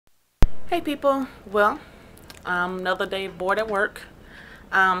Hey people, well, another day bored at work.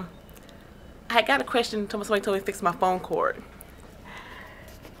 I got a question. Somebody told me to fix my phone cord.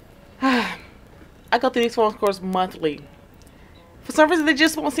 I go through these phone cords monthly. For some reason, they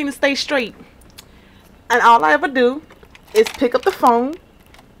just won't seem to stay straight. And all I ever do is pick up the phone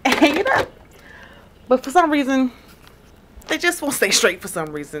and hang it up. But for some reason, they just won't stay straight for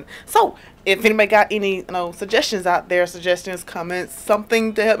some reason. So, if anybody got any suggestions out there, suggestions, comments,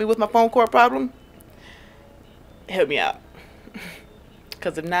 something to help me with my phone cord problem, help me out.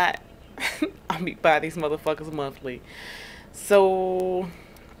 Because if not, I'll be buying these motherfuckers monthly. So,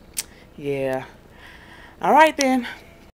 yeah. Alright then.